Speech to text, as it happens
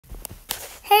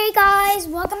Hey guys,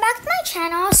 welcome back to my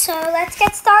channel. So let's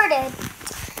get started.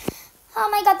 Oh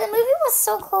my god, the movie was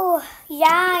so cool. Yeah,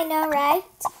 I know, right?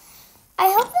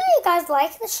 I hope that you guys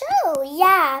like the show.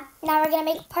 Yeah, now we're gonna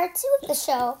make part 2 of the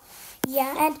show.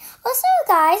 Yeah, and also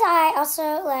guys, I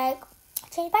also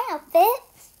changed my outfit.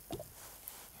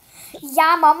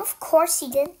 Yeah, Mom, of course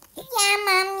you did. Yeah,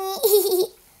 Mommy.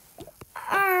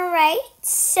 Alright,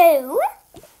 so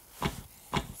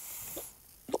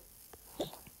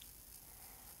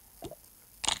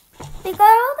we got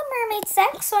all the mermaid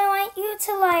sets, so I want you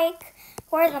to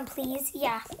wear them, please.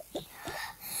 Yeah.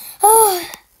 Oh,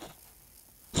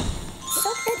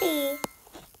 so pretty.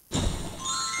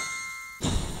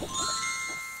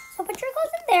 So put your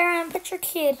clothes in there and put your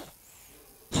kid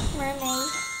mermaid.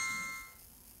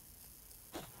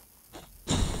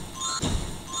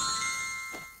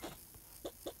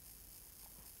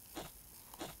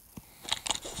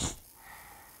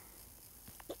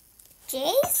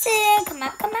 Jason, come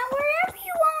out wherever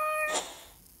you are.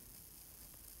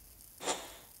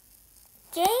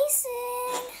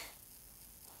 Jason.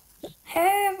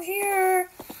 Hey, I'm here.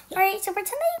 Alright, so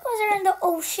pretend that you guys are in the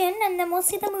ocean and then we'll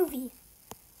see the movie.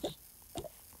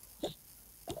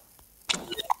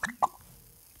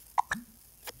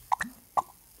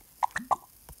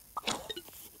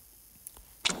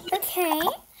 Okay.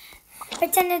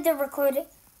 Pretended to record it.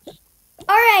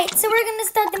 Alright, so we're gonna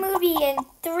start the movie in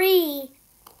 3.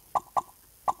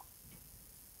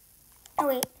 Oh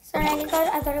wait, sorry,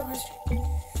 I got a question.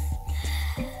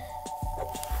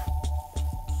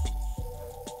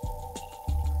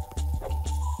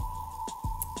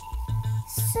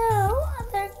 So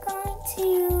they're going to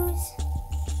use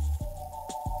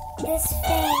this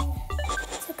thing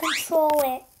to control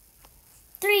it.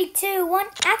 3, 2, 1,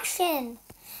 action!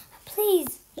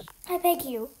 Please, I beg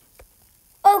you.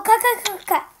 Oh, cut.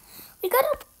 We got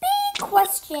a big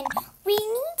question. We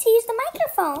need to use the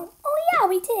microphone. Oh yeah,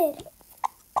 we did.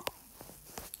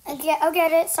 I'll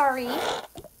get it, sorry.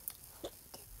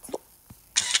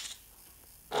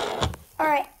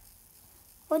 Alright,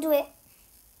 we'll do it.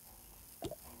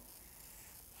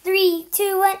 3,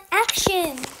 2, 1,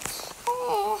 action!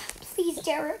 Oh, please,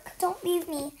 Derek, don't leave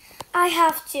me. I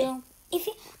have to. I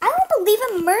don't believe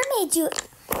a mermaid, you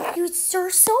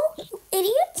Cerso, you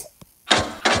idiot.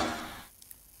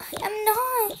 I'm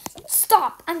not.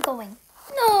 Stop, I'm going.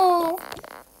 No.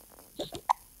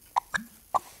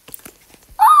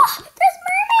 Oh, there's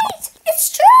mermaids. It's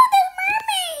true, there's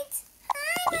mermaids.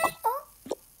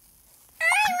 I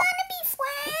want to be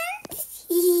friends.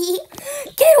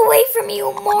 Get away from me,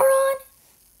 you moron.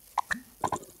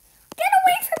 Get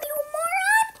away from me, you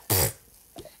moron.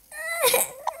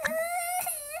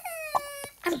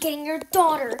 I'm getting your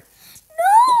daughter. No,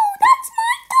 that's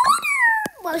my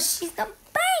daughter. Well, she's the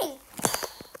bank.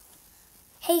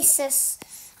 Hey, sis.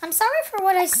 I'm sorry for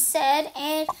what I said,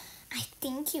 and I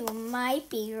think you might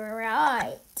be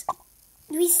right.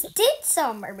 We did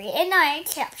saw a mermaid, and I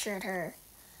captured her.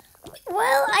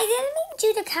 Well, I didn't mean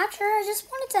you to capture her. I just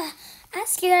wanted to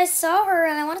ask you that I saw her,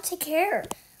 and I want to take care of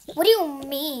her. What do you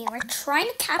mean? We're trying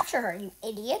to capture her, you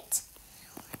idiot.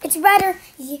 It's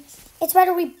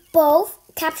better we both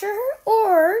capture her,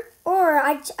 or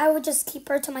I would just keep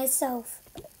her to myself.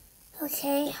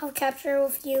 Okay, I'll capture her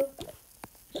with you.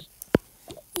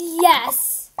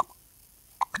 Yes.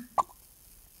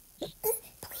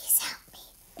 Please help me.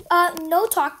 No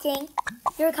talking.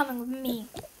 You're coming with me.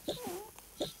 You're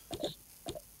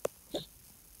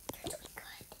doing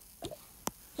good.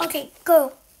 Okay,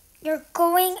 go. You're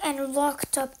going and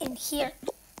locked up in here.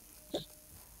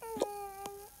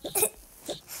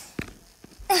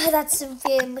 That's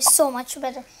so much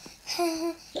better.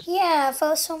 Yeah, it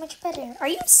feels so much better. Are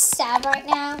you sad right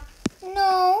now?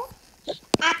 No.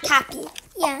 I'm happy.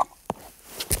 Yeah.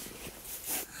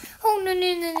 Oh, no.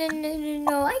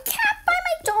 I can't find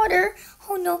my daughter.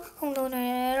 Oh, no.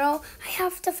 I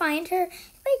have to find her.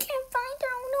 If I can't find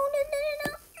her, oh,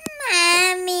 no.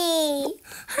 Mommy.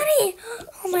 Honey.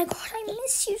 Oh, my God. I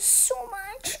miss you so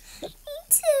much. Me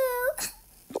too.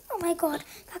 Oh, my God.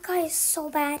 That guy is so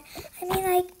bad. I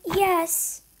mean,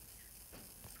 yes.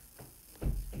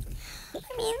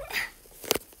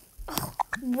 Oh,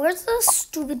 where's the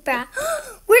stupid bat?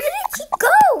 Where did he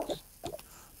go?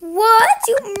 What?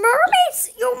 You mermaids?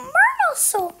 You're mermaid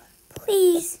soul.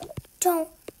 Please, don't.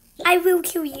 I will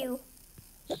kill you.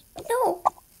 No.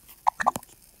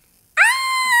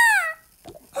 Ah!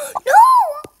 No!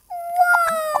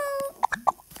 Whoa!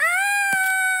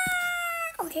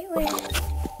 Ah! Okay, wait.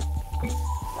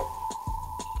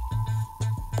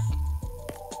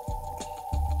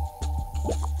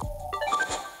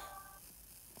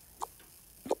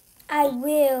 I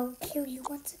will kill you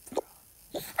once and for all.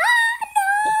 Ah, no!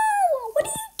 What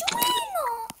are you doing?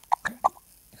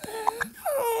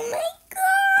 Oh my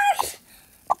gosh!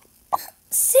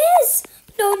 Sis!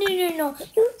 No.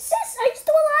 Sis, are you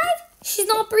still alive? She's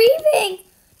not breathing.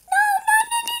 No,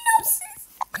 sis.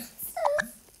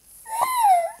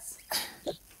 Sis.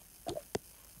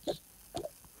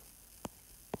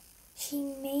 She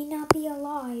may not be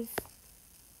alive.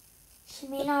 She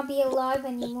may not be alive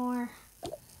anymore.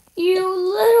 You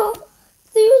little,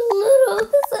 this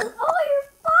is all your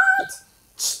fault.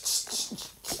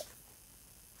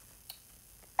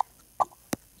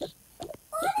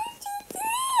 What did you do?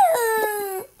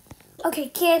 Okay,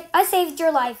 kid, I saved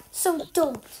your life, so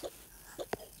don't.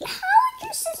 How would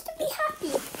your sister be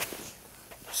happy?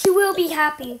 She will be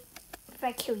happy if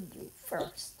I kill you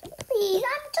first. Please,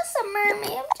 I'm just a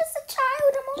mermaid. I'm just a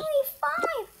child. I'm only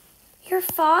 5. You're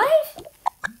 5?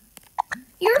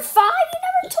 You're 5? You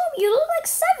never told me. You look like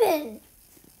 7.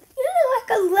 You look like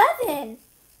 11.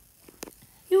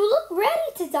 You look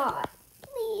ready to die.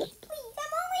 Please,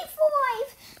 I'm only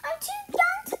 5. I'm too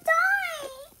young to die.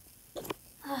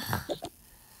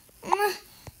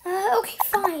 Okay,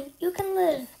 fine. You can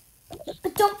live.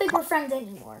 But don't think we're friends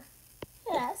anymore.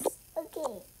 Yes,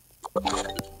 okay.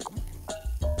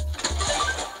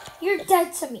 You're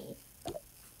dead to me.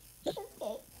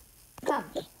 Okay. Come.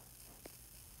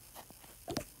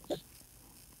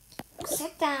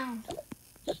 Sit down.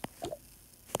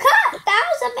 Cut! That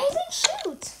was an amazing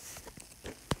shoot.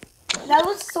 That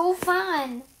was so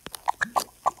fun.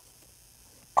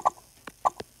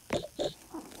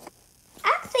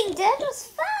 Acting dead was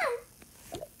fun.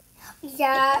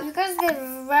 Yeah, you guys did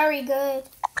very good.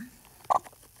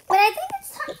 But I think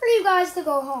it's time for you guys to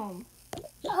go home.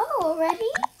 Oh,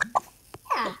 already?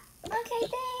 Yeah. Okay,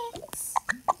 thanks.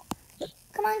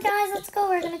 Come on, guys, let's go.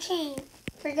 We're gonna change.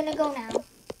 We're gonna go now.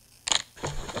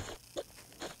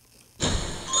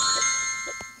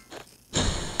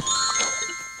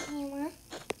 Okay, 1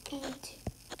 and 2.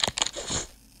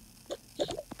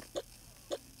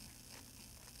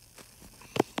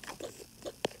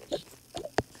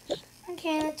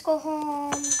 Okay, let's go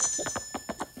home.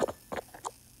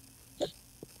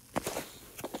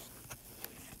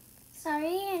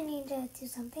 Sorry, I need to do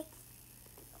something.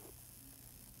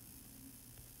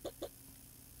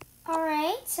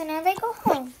 Alright, so now they go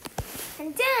home.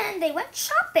 And then they went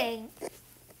shopping.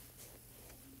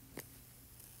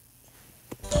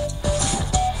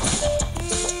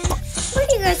 What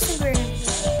do you guys think we're gonna do?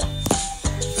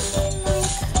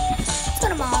 Let's go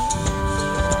to mom.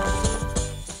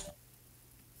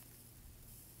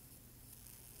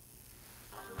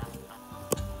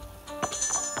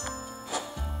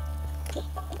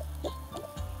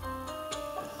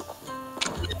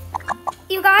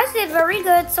 You guys did very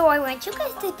good, so I want you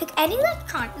guys to pick any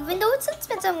electron. Even though it's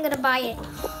expensive, I'm gonna buy it.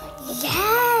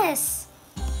 Yes!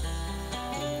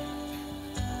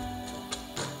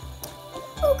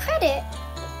 Oh, credit.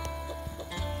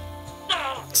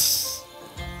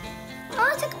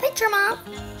 I'll take a picture, Mom.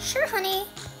 Sure, honey.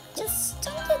 Just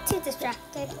don't get too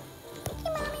distracted. Okay,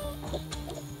 Mommy.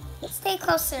 Stay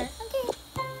closer. Okay.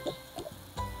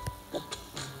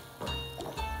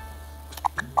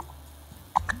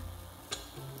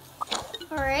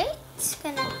 Alright,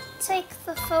 gonna take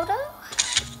the photo.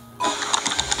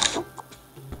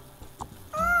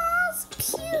 Oh, it's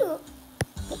cute.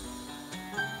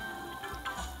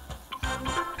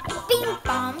 Bing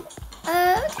bong.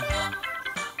 Okay.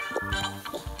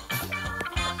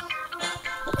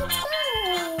 Let's go.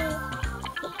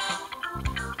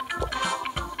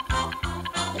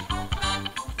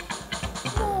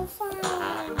 Oh,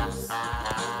 farms.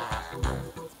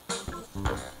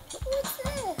 What's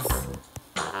this?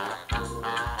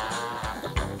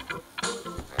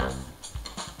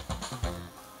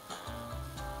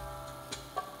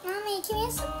 Mommy, can we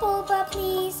have some boba,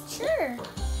 please? Sure.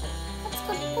 Let's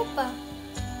go to boba.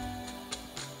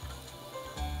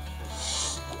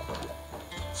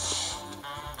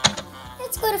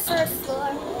 Let's go to first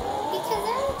floor because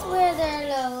that's where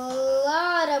there's a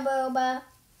lot of boba.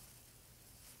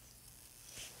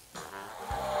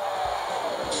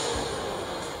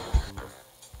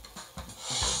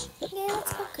 Yeah,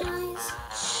 let's go, guys.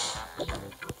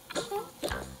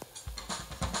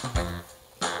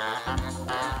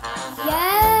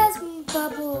 Yes,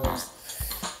 bubbles.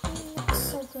 Looks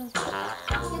so good.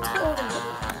 Let's order it.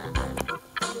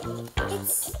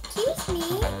 Excuse me.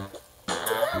 Do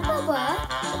you have boba?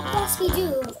 Yes, we do,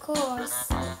 of course.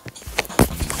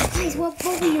 Guys, what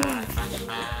boba you want?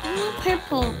 I want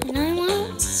purple, and I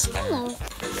want yellow.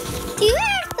 Do you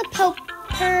have the purple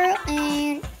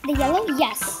and the yellow?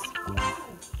 Yes,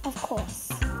 of course.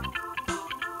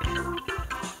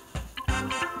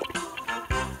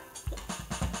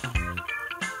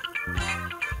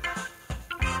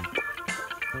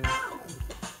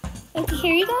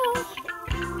 here you go.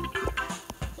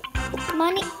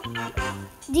 Money.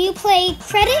 Do you play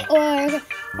credit or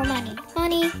money?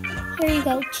 Money. Here you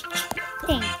go.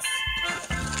 Thanks.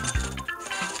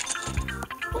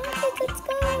 Okay, let's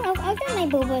go. I'll get my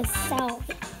boba self.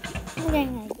 I'm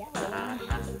getting a yellow.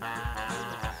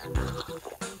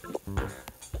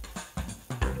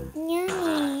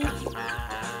 Yummy.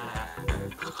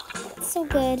 It's so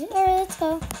good. Alright, let's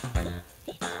go.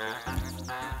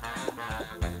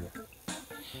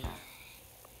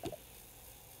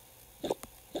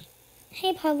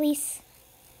 Hey, Police.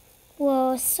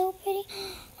 Whoa, so pretty.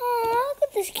 Oh, look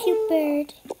at this cute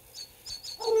bird.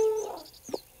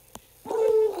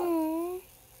 Aww.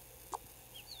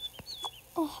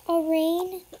 Oh, a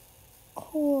rain.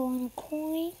 Cool, and a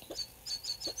coin.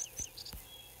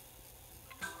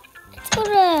 Let's go to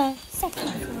the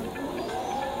second floor.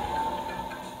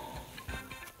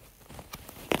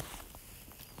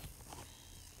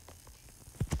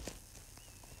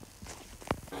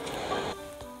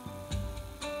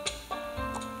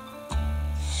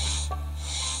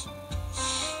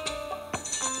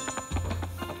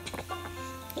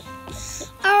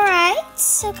 Alright,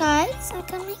 so guys, I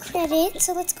got my credit,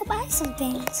 so let's go buy some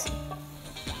things.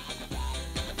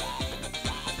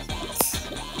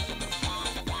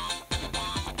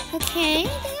 Okay, I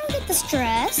think I'll get this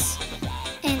dress,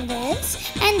 and this,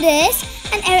 and this,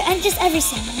 and just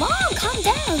everything. Mom, calm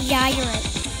down. Yeah, you're right.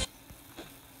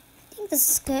 I think this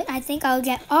is good. I think I'll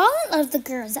get all of the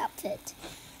girls' outfit.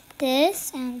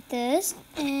 This, and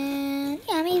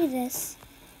yeah, maybe this.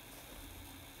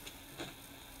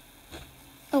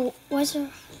 Oh, what's her?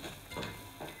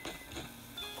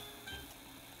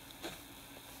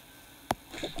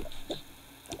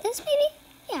 This maybe?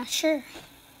 Yeah, sure.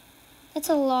 It's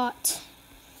a lot.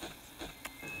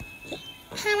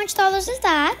 How much dollars is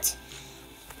that?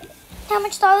 How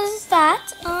much dollars is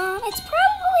that? It's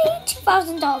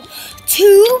probably $2,000.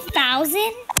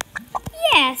 2,000?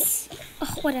 Yes.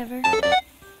 Oh, whatever.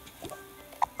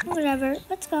 Whatever.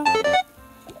 Let's go.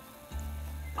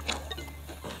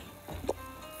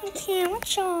 Okay, what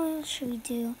should we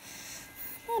do?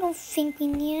 I don't think we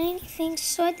need anything,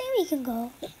 so I think we can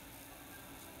go.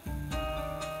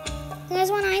 You guys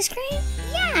want ice cream?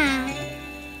 Yeah.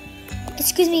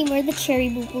 Excuse me, we're the cherry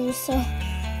boo-boos, so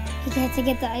you have to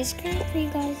get the ice cream for you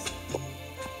guys.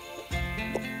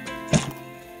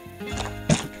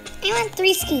 I want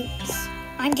 3 scoops.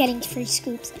 I'm getting 3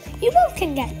 scoops. You both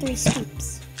can get 3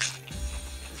 scoops.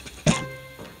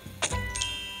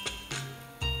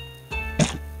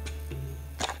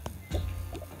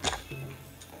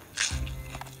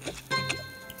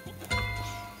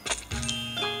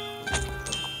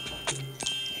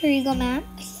 Here you go, ma'am.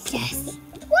 Yes.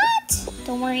 What?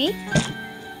 Don't worry.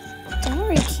 Don't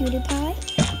worry, cutie pie.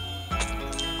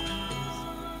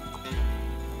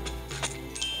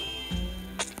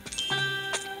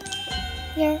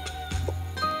 Here.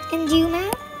 And you,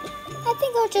 ma'am? I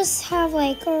think I'll just have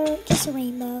just a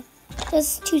rainbow.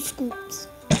 Just 2 scoops.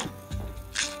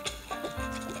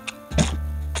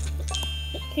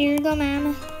 Here you go,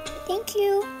 ma'am. Thank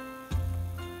you.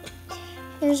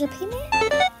 Here's your payment.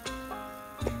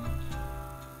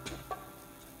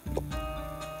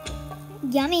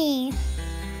 Yummy.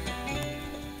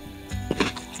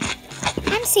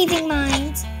 I'm saving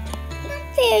mine.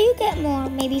 Not fair, you get more.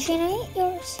 Maybe you shouldn't eat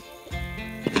yours.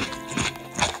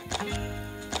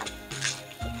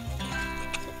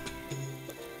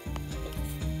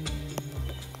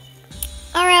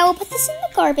 Alright, we'll put this in the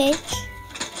garbage.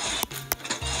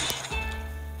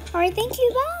 Alright, thank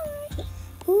you, bye.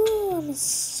 Ooh, a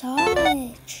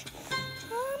massage.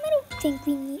 I don't think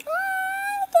we need...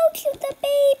 Look how cute the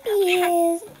baby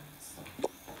is.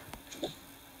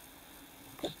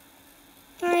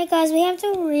 Alright guys, we have to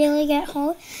really get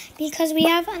home because we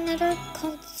have another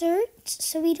concert,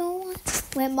 so we don't want...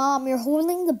 Wait, Mom, you're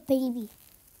holding the baby.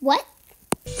 What?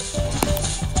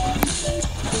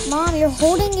 Mom, you're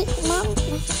holding it.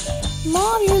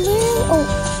 Mom, you're literally...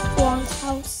 Oh, wrong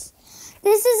house.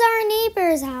 This is our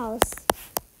neighbor's house.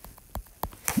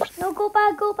 No, go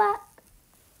back, go back.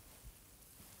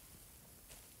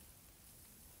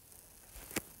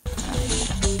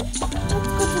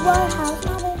 Let's go to our house,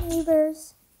 not our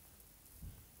neighbor's.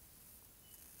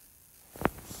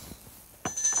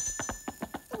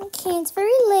 Okay, it's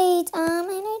very late, and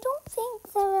I don't think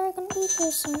that we're gonna be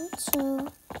here soon, so...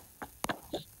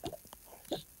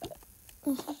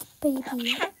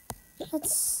 Baby.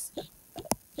 Let's...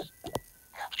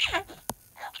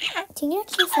 Can you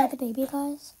actually fly the baby,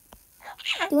 guys?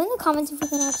 Do in the comments if we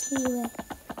can actually do it.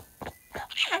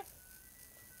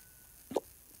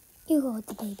 You go with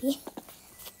the baby.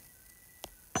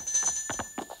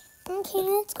 Okay,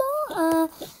 let's go.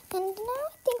 And now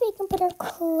I think we can put our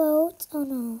clothes. Oh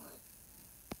no.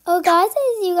 Oh guys,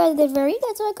 I see you guys did very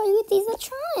good, so I got you these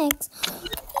electronics.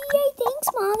 Yay, thanks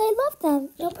Mom, I love them.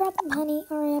 No problem, honey.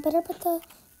 Alright, I better put the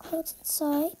clothes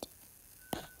inside.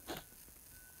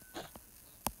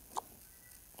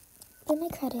 Put my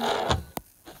credit.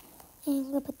 And I'm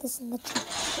gonna put this in the trunk.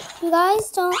 You guys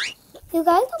don't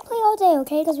play all day,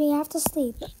 okay? Because we have to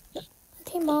sleep.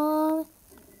 Okay, Mom.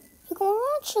 You can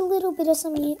watch a little bit of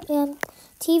some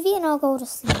TV and I'll go to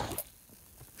sleep.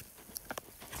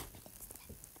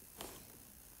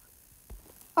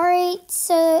 Alright,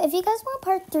 so if you guys want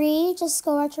part 3, just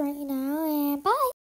go watch it right now and bye.